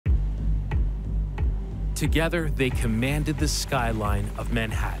Together, they commanded the skyline of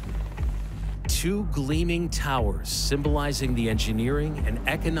Manhattan. Two gleaming towers symbolizing the engineering and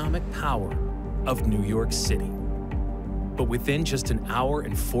economic power of New York City. But within just an hour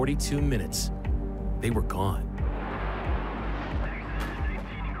and 42 minutes, they were gone.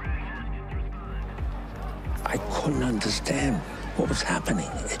 I couldn't understand what was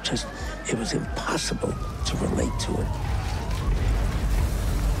happening. It was impossible to relate to it.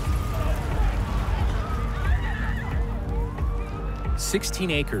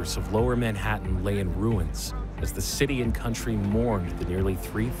 "16 acres of Lower Manhattan lay in ruins as the city and country mourned the nearly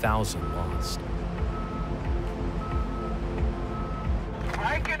 3,000 lost.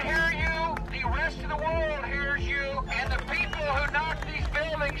 I can hear you, the rest of the world hears you, and the people who knocked these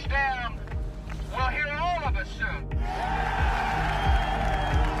buildings down will hear all of us soon.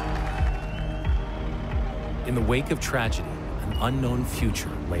 In the wake of tragedy, an unknown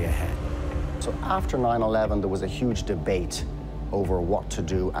future lay ahead. So after 9/11, there was a huge debate over what to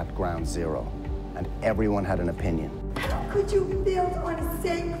do at Ground Zero, and everyone had an opinion. How could you build on a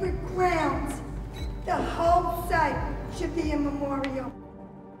sacred ground? The whole site should be a memorial.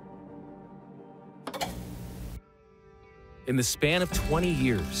 In the span of 20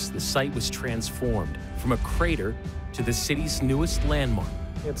 years, the site was transformed from a crater to the city's newest landmark.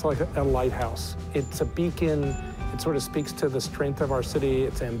 It's like a lighthouse. It's a beacon. It sort of speaks to the strength of our city,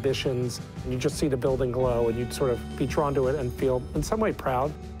 its ambitions, and you just see the building glow, and you'd sort of be drawn to it and feel, in some way,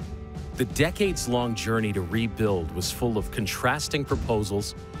 proud. The decades-long journey to rebuild was full of contrasting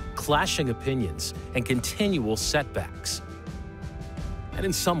proposals, clashing opinions, and continual setbacks. And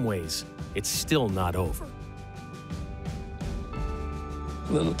in some ways, it's still not over.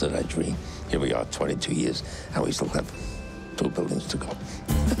 Little did I dream. Here we are, 22 years, and we still have 2 buildings to go.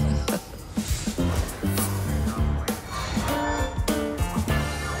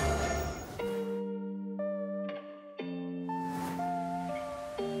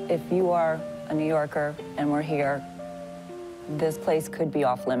 If you are a New Yorker and we're here, this place could be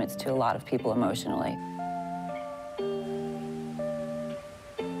off limits to a lot of people emotionally.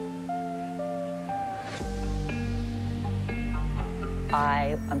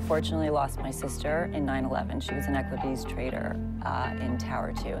 I unfortunately lost my sister in 9/11. She was an equities trader in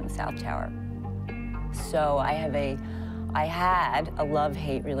Tower 2, in the South Tower. So I had a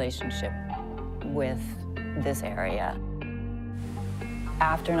love-hate relationship with this area.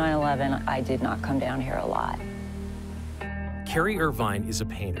 After 9/11, I did not come down here a lot. Carrie Irvine is a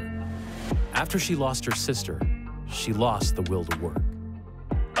painter. After she lost her sister, she lost the will to work.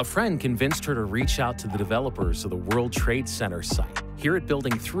 A friend convinced her to reach out to the developers of the World Trade Center site. Here at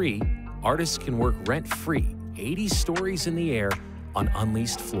Building 3, artists can work rent-free, 80 stories in the air on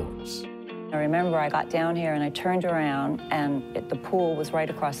unleased floors. I remember I got down here and I turned around and the pool was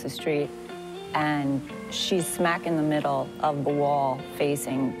right across the street, and she's smack in the middle of the wall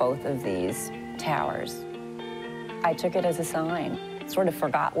facing both of these towers. I took it as a sign, sort of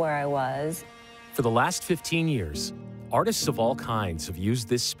forgot where I was. For the last 15 years, artists of all kinds have used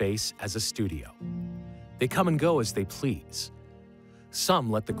this space as a studio. They come and go as they please. Some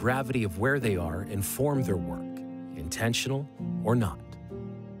let the gravity of where they are inform their work, intentional or not.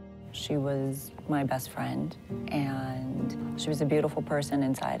 She was my best friend, and she was a beautiful person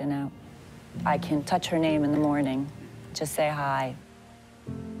inside and out. I can touch her name in the morning, just say hi.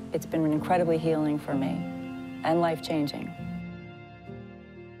 It's been incredibly healing for me and life-changing.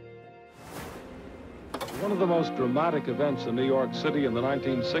 One of the most dramatic events in New York City in the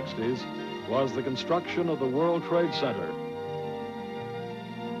 1960s was the construction of the World Trade Center.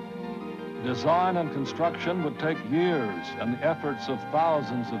 Design and construction would take years and the efforts of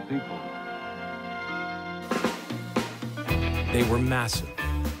thousands of people. They were massive,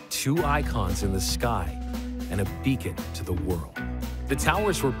 2 icons in the sky and a beacon to the world. The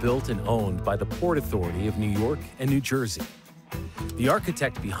towers were built and owned by the Port Authority of New York and New Jersey. The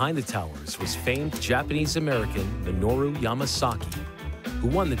architect behind the towers was famed Japanese-American Minoru Yamasaki, who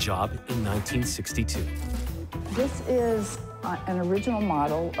won the job in 1962. This is an original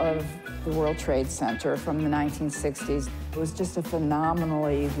model of the World Trade Center from the 1960s. It was just a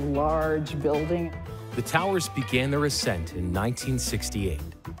phenomenally large building. The towers began their ascent in 1968.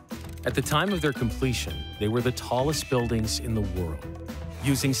 At the time of their completion, they were the tallest buildings in the world.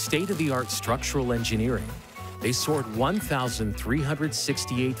 Using state-of-the-art structural engineering, they soared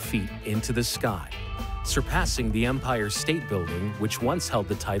 1,368 feet into the sky, surpassing the Empire State Building, which once held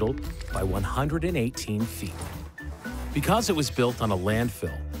the title, by 118 feet. Because it was built on a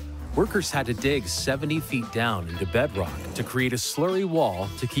landfill, workers had to dig 70 feet down into bedrock to create a slurry wall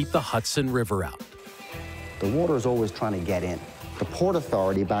to keep the Hudson River out. The water is always trying to get in. The Port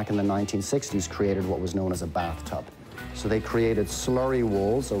Authority back in the 1960s created what was known as a bathtub. So they created slurry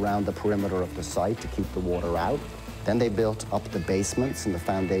walls around the perimeter of the site to keep the water out. Then they built up the basements and the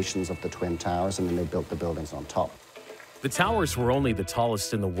foundations of the Twin Towers, and then they built the buildings on top. The towers were only the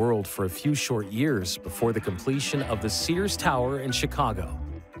tallest in the world for a few short years before the completion of the Sears Tower in Chicago.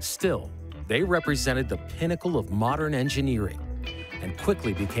 Still, they represented the pinnacle of modern engineering and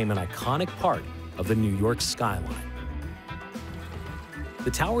quickly became an iconic part of the New York skyline. The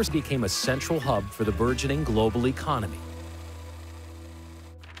towers became a central hub for the burgeoning global economy.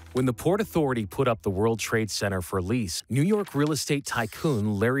 When the Port Authority put up the World Trade Center for lease, New York real estate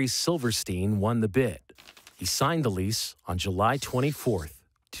tycoon Larry Silverstein won the bid. He signed the lease on July 24,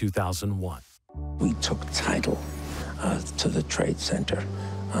 2001. We took title to the Trade Center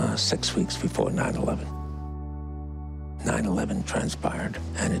 6 weeks before 9/11. 9/11 transpired,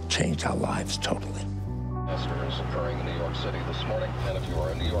 and it changed our lives totally. Disaster is occurring in New York City this morning, and if you are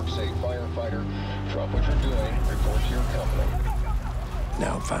a New York City firefighter, drop what you're doing, report to your company.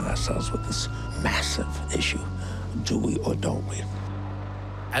 Now we find ourselves with this massive issue. Do we or don't we?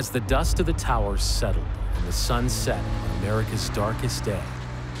 As the dust of the towers settled and the sun set on America's darkest day,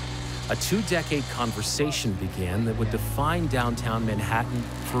 a two-decade conversation began that would define downtown Manhattan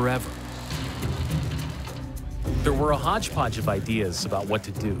forever. There were a hodgepodge of ideas about what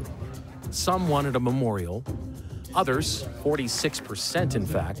to do. Some wanted a memorial. Others, 46% in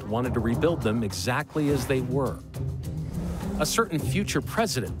fact, wanted to rebuild them exactly as they were. A certain future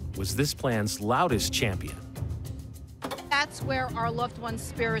president was this plan's loudest champion. That's where our loved ones'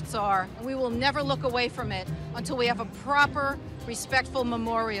 spirits are, and we will never look away from it until we have a proper, respectful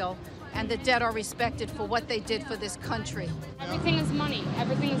memorial, and the dead are respected for what they did for this country. Everything is money.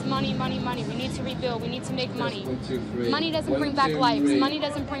 Everything is money, money, money. We need to rebuild. We need to make money. Money doesn't bring back lives. Money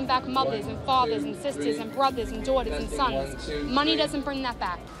doesn't bring back mothers and fathers and sisters and brothers and daughters and sons. Money doesn't bring that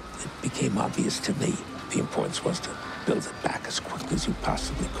back. It became obvious to me the importance was to build it back as quickly as you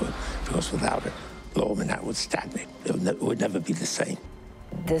possibly could, because without it, Lower Manhattan would stagnate. It would never be the same.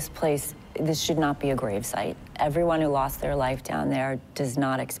 This place, this should not be a gravesite. Everyone who lost their life down there does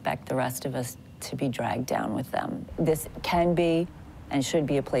not expect the rest of us to be dragged down with them. This can be and should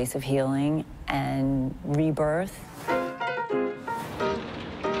be a place of healing and rebirth.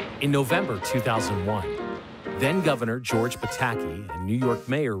 In November 2001, then-Governor George Pataki and New York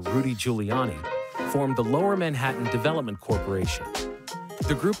Mayor Rudy Giuliani formed the Lower Manhattan Development Corporation,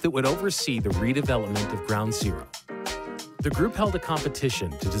 the group that would oversee the redevelopment of Ground Zero. The group held a competition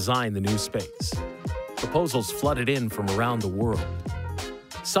to design the new space. Proposals flooded in from around the world.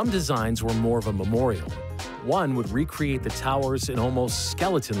 Some designs were more of a memorial. One would recreate the towers in almost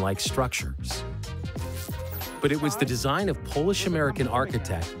skeleton-like structures. But it was the design of Polish-American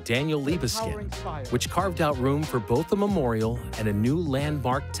architect Daniel Libeskind, which carved out room for both a memorial and a new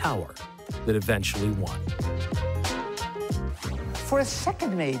landmark tower that eventually won. For a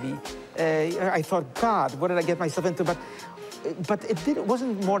second, maybe, I thought, God, what did I get myself into? But it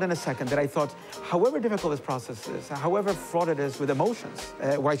wasn't more than a second that I thought, however difficult this process is, however fraught it is with emotions,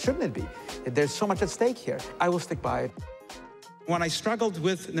 why shouldn't it be? There's so much at stake here. I will stick by it. When I struggled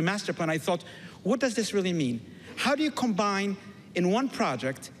with the master plan, I thought, what does this really mean? How do you combine in one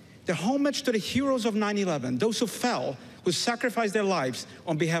project the homage to the heroes of 9/11, those who fell, who sacrificed their lives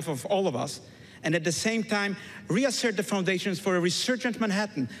on behalf of all of us, and at the same time reassert the foundations for a resurgent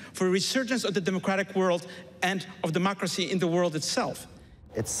Manhattan, for a resurgence of the democratic world and of democracy in the world itself?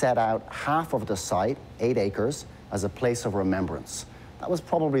 It set out half of the site, 8 acres, as a place of remembrance. That was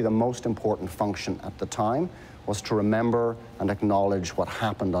probably the most important function at the time, was to remember and acknowledge what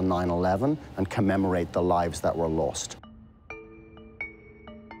happened on 9/11 and commemorate the lives that were lost.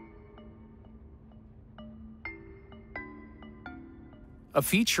 A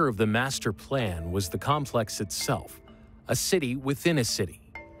feature of the master plan was the complex itself, a city within a city.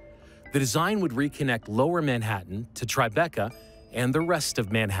 The design would reconnect Lower Manhattan to Tribeca and the rest of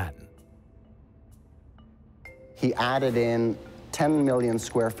Manhattan. He added in 10 million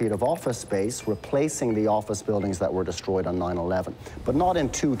square feet of office space, replacing the office buildings that were destroyed on 9/11, but not in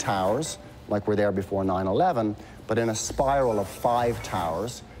 2 towers like were there before 9/11, but in a spiral of 5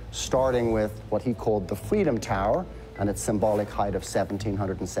 towers, starting with what he called the Freedom Tower, and its symbolic height of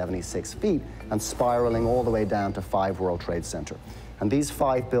 1,776 feet, and spiraling all the way down to 5 World Trade Center. And these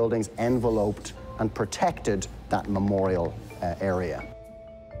 5 buildings enveloped and protected that memorial area.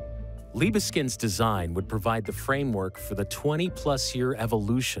 Libeskind's design would provide the framework for the 20-plus-year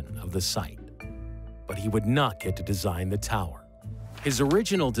evolution of the site. But he would not get to design the tower. His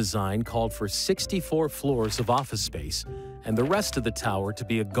original design called for 64 floors of office space and the rest of the tower to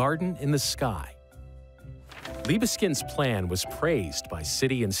be a garden in the sky. Libeskind's plan was praised by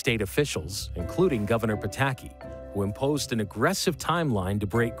city and state officials, including Governor Pataki, who imposed an aggressive timeline to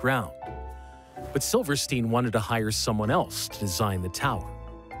break ground. But Silverstein wanted to hire someone else to design the tower.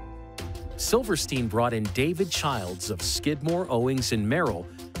 Silverstein brought in David Childs of Skidmore, Owings, and Merrill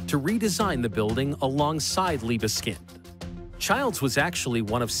to redesign the building alongside Libeskind. Childs was actually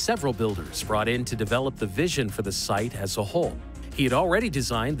one of several builders brought in to develop the vision for the site as a whole. He had already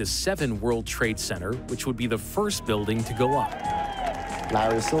designed the 7 World Trade Center, which would be the first building to go up.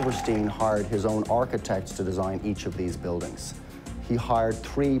 Larry Silverstein hired his own architects to design each of these buildings. He hired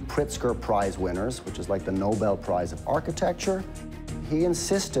 3 Pritzker Prize winners, which is like the Nobel Prize of Architecture. He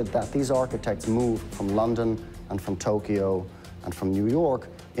insisted that these architects move from London and from Tokyo and from New York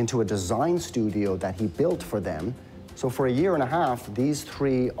into a design studio that he built for them. So for a year and a half, these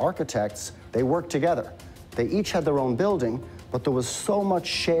 3 architects, they worked together. They each had their own building, but there was so much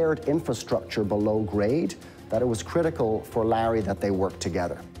shared infrastructure below grade that it was critical for Larry that they work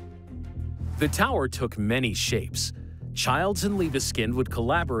together. The tower took many shapes. Childs and Libeskind would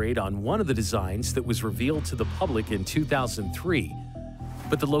collaborate on one of the designs that was revealed to the public in 2003,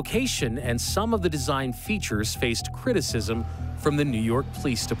 but the location and some of the design features faced criticism from the New York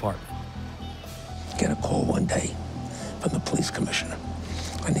Police Department. Get a call one day from the police commissioner,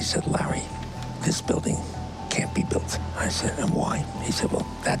 and he said, Larry, this building can't be built. I said, and why? He said, well,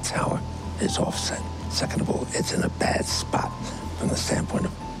 that tower is offset. Second of all, it's in a bad spot from the standpoint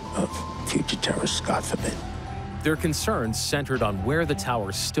of future terrorists, God forbid. Their concerns centered on where the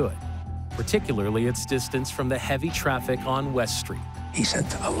tower stood, particularly its distance from the heavy traffic on West Street. He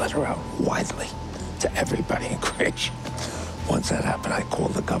sent a letter out widely to everybody in creation. Once that happened, I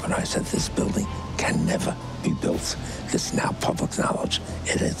called the governor. I said, this building can never be built. This is now public knowledge.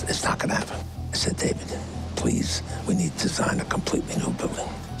 It's not going to happen. I said, David, please, we need to design a completely new building.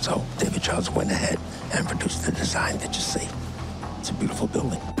 So David Childs went ahead and produced the design that you see. It's a beautiful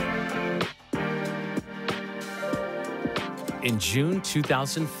building. In June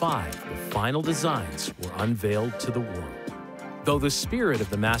 2005, the final designs were unveiled to the world. Though the spirit of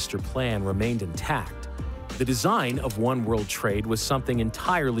the master plan remained intact, the design of One World Trade was something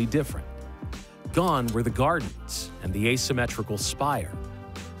entirely different. Gone were the gardens and the asymmetrical spire.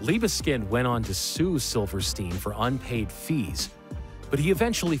 Libeskind went on to sue Silverstein for unpaid fees, but he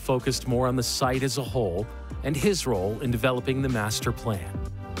eventually focused more on the site as a whole and his role in developing the master plan.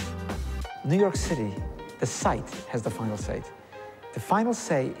 New York City, the site has the final say. The final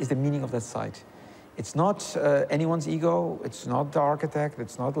say is the meaning of that site. It's not anyone's ego, it's not the architect,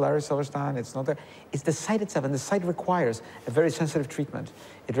 it's not Larry Silverstein, it's the site itself, and the site requires a very sensitive treatment.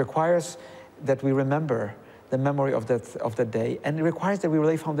 It requires that we remember the memory of that day, and it requires that we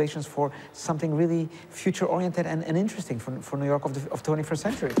lay foundations for something really future-oriented and interesting for New York of the 21st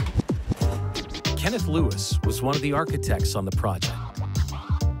century. Kenneth Lewis was one of the architects on the project.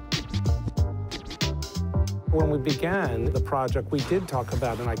 When we began the project, we did talk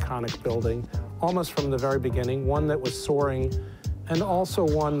about an iconic building, almost from the very beginning, one that was soaring, and also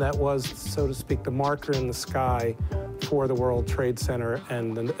one that was, so to speak, the marker in the sky for the World Trade Center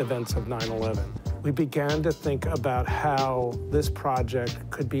and the events of 9/11. We began to think about how this project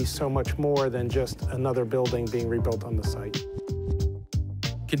could be so much more than just another building being rebuilt on the site.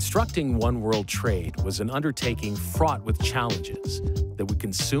 Constructing One World Trade was an undertaking fraught with challenges that would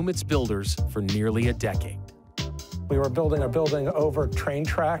consume its builders for nearly a decade. We were building a building over train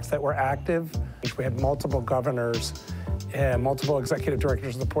tracks that were active. We had multiple governors and multiple executive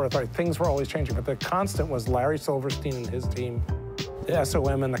directors of the Port Authority. Things were always changing, but the constant was Larry Silverstein and his team, the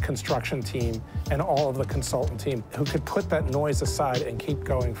SOM and the construction team, and all of the consultant team who could put that noise aside and keep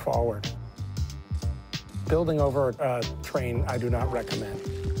going forward. Building over a train, I do not recommend.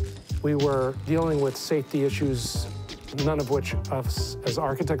 We were dealing with safety issues, none of which us as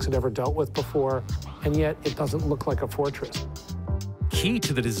architects had ever dealt with before, and yet it doesn't look like a fortress. Key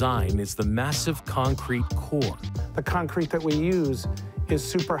to the design is the massive concrete core. The concrete that we use is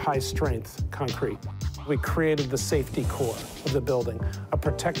super high strength concrete. We created the safety core of the building, a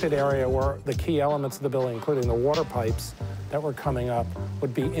protected area where the key elements of the building, including the water pipes that were coming up,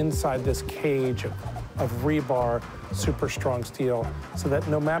 would be inside this cage of rebar, super strong steel, so that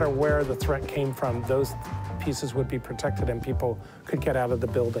no matter where the threat came from, those pieces would be protected and people could get out of the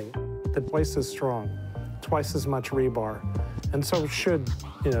building. The place is strong, twice as much rebar. And so should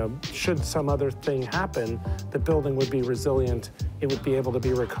some other thing happen, the building would be resilient, it would be able to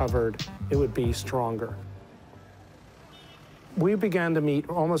be recovered, it would be stronger. We began to meet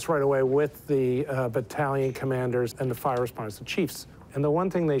almost right away with the battalion commanders and the fire responders, the chiefs. And the one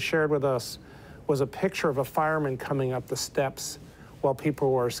thing they shared with us was a picture of a fireman coming up the steps while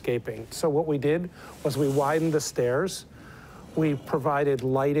people were escaping. So what we did was we widened the stairs. We provided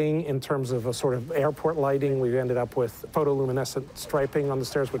lighting in terms of a sort of airport lighting. We ended up with photoluminescent striping on the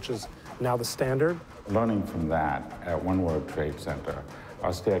stairs, which is now the standard. Learning from that, at One World Trade Center,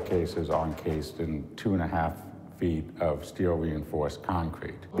 our staircases are encased in 2.5 feet of steel-reinforced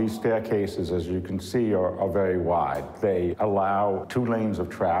concrete. These staircases, as you can see, are very wide. They allow 2 lanes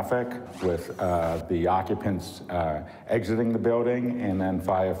of traffic with the occupants exiting the building, and then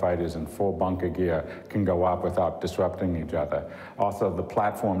firefighters in full bunker gear can go up without disrupting each other. Also, the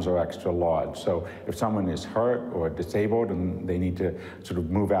platforms are extra large, so if someone is hurt or disabled and they need to sort of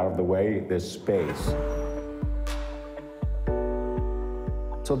move out of the way, there's space.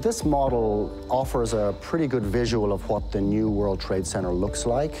 So this model offers a pretty good visual of what the new World Trade Center looks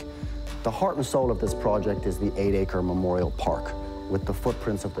like. The heart and soul of this project is the 8-acre memorial park with the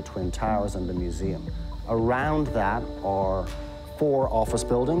footprints of the Twin Towers and the museum. Around that are 4 office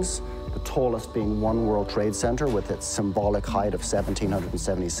buildings, the tallest being One World Trade Center with its symbolic height of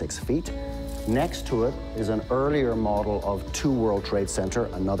 1,776 feet. Next to it is an earlier model of 2 World Trade Center,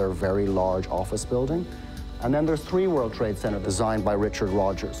 another very large office building. And then there's 3 World Trade Center designed by Richard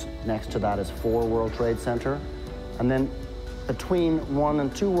Rogers. Next to that is 4 World Trade Center. And then between 1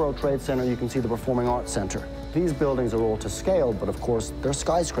 and 2 World Trade Center, you can see the Performing Arts Center. These buildings are all to scale, but of course, they're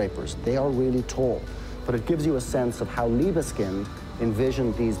skyscrapers. They are really tall. But it gives you a sense of how Libeskind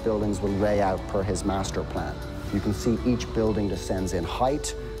envisioned these buildings will lay out per his master plan. You can see each building descends in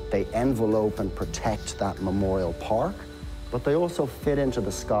height. They envelope and protect that memorial park, but they also fit into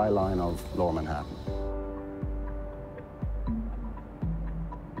the skyline of Lower Manhattan.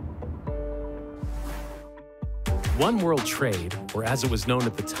 One World Trade, or as it was known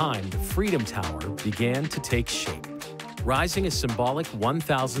at the time, the Freedom Tower, began to take shape, rising a symbolic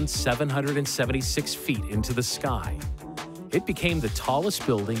 1,776 feet into the sky. It became the tallest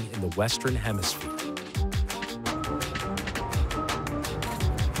building in the Western Hemisphere.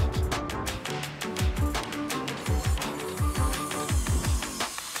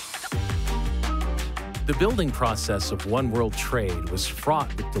 The building process of One World Trade was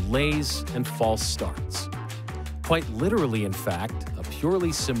fraught with delays and false starts. Quite literally, in fact, a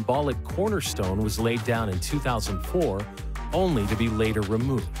purely symbolic cornerstone was laid down in 2004, only to be later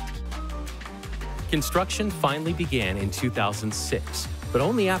removed. Construction finally began in 2006, but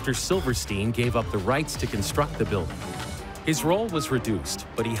only after Silverstein gave up the rights to construct the building. His role was reduced,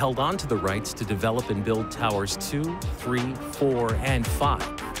 but he held on to the rights to develop and build towers 2, 3, 4, and 5.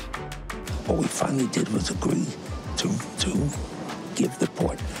 What we finally did was agree to give the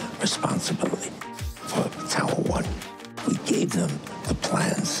port responsibility for Tower 1. We gave them the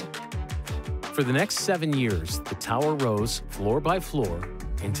plans. For the next 7 years, the tower rose floor by floor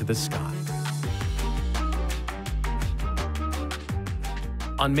into the sky.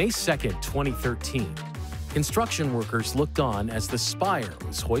 On May 2nd, 2013, construction workers looked on as the spire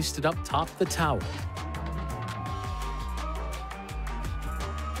was hoisted up top the tower.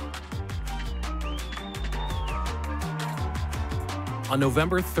 On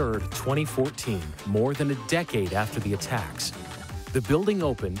November 3rd, 2014, more than a decade after the attacks, the building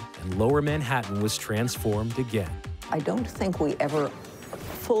opened and Lower Manhattan was transformed again. I don't think we ever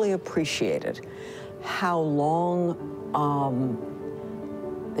fully appreciated how long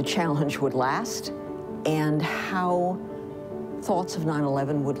the challenge would last and how thoughts of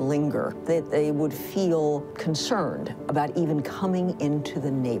 9/11 would linger, that they would feel concerned about even coming into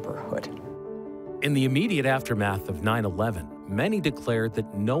the neighborhood. In the immediate aftermath of 9/11, many declared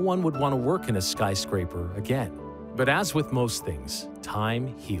that no one would want to work in a skyscraper again. But as with most things,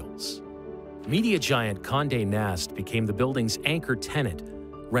 time heals. Media giant Condé Nast became the building's anchor tenant,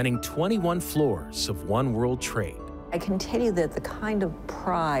 renting 21 floors of One World Trade. I can tell you that the kind of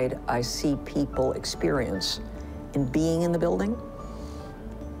pride I see people experience in being in the building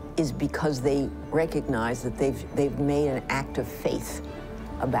is because they recognize that they've made an act of faith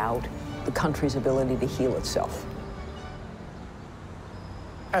about the country's ability to heal itself.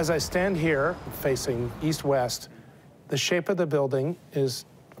 As I stand here facing east-west, the shape of the building is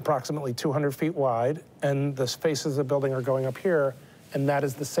approximately 200 feet wide, and the faces of the building are going up here, and that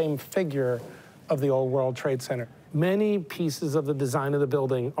is the same figure of the old World Trade Center. Many pieces of the design of the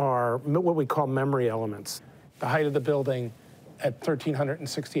building are what we call memory elements. The height of the building at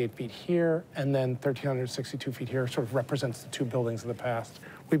 1,368 feet here, and then 1,362 feet here, sort of represents the two buildings of the past.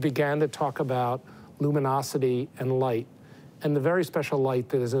 We began to talk about luminosity and light, and the very special light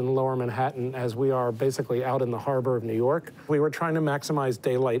that is in Lower Manhattan, as we are basically out in the harbor of New York. We were trying to maximize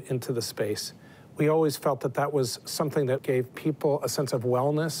daylight into the space. We always felt that that was something that gave people a sense of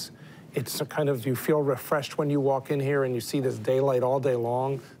wellness It's a kind of, you feel refreshed when you walk in here and you see this daylight all day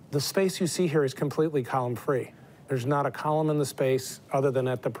long. The space you see here is completely column-free. There's not a column in the space other than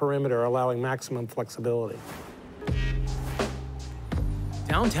at the perimeter, allowing maximum flexibility.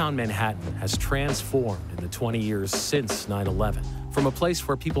 Downtown Manhattan has transformed in the 20 years since 9/11, from a place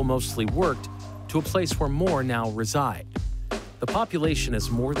where people mostly worked to a place where more now reside. The population has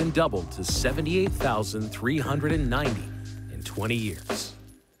more than doubled to 78,390 in 20 years.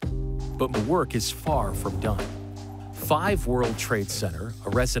 But work is far from done. 5 World Trade Center, a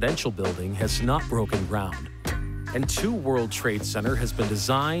residential building, has not broken ground. And 2 World Trade Center has been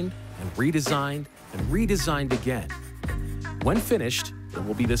designed and redesigned again. When finished, it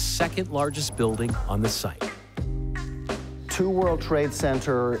will be the second largest building on the site. 2 World Trade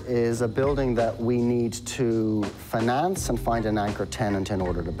Center is a building that we need to finance and find an anchor tenant in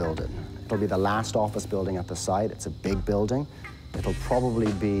order to build it. It'll be the last office building at the site. It's a big building. It'll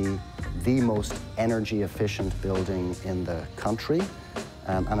probably be the most energy efficient building in the country,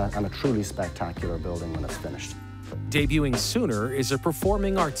 and a truly spectacular building when it's finished. Debuting sooner is a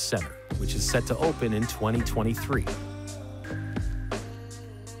performing arts center, which is set to open in 2023.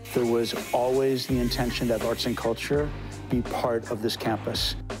 There was always the intention that arts and culture be part of this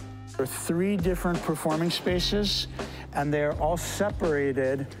campus. There are 3 different performing spaces, and they're all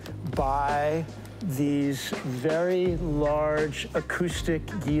separated by these very large acoustic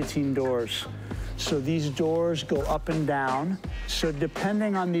guillotine doors. So these doors go up and down. So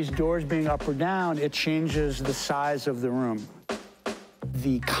depending on these doors being up or down, it changes the size of the room.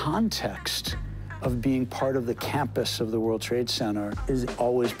 The context of being part of the campus of the World Trade Center is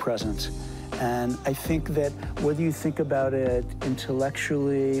always present. And I think that whether you think about it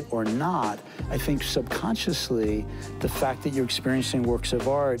intellectually or not, I think subconsciously, the fact that you're experiencing works of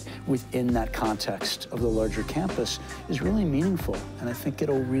art within that context of the larger campus is really meaningful. And I think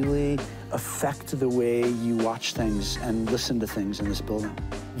it'll really affect the way you watch things and listen to things in this building.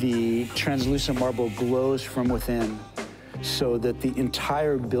 The translucent marble glows from within so that the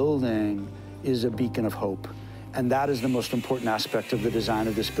entire building is a beacon of hope. And that is the most important aspect of the design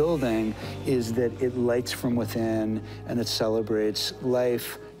of this building, is that it lights from within and it celebrates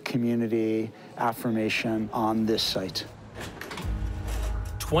life, community, affirmation on this site.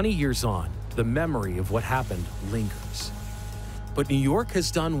 20 years on, the memory of what happened lingers. But New York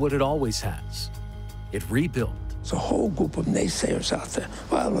has done what it always has. It rebuilt. There's a whole group of naysayers out there.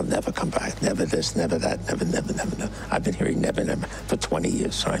 Well, it'll never come back, never this, never that, never, never, never, never. I've been hearing never, never for 20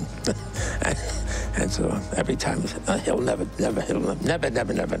 years, right? and so every time, he'll never, never, he'll never,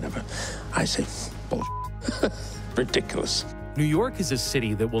 never, never, never. I say, bullshit. Ridiculous. New York is a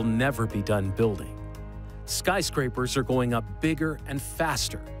city that will never be done building. Skyscrapers are going up bigger and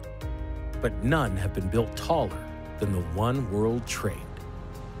faster, but none have been built taller than the One World Trade.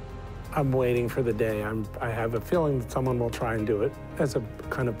 I'm waiting for the day. I have a feeling that someone will try and do it as a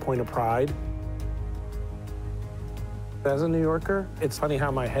kind of point of pride. As a New Yorker, it's funny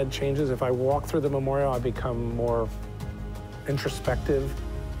how my head changes. If I walk through the memorial, I become more introspective.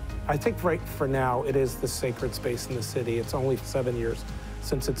 I think right for now, it is the sacred space in the city. It's only 7 years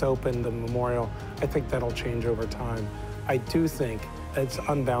since it's opened, the memorial. I think that'll change over time. I do think it's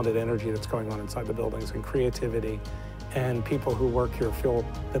unbounded energy that's going on inside the buildings and creativity. And people who work here feel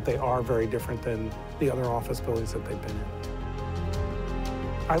that they are very different than the other office buildings that they've been in.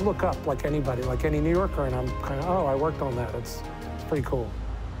 I look up like anybody, like any New Yorker, and I'm kind of, oh, I worked on that. It's pretty cool.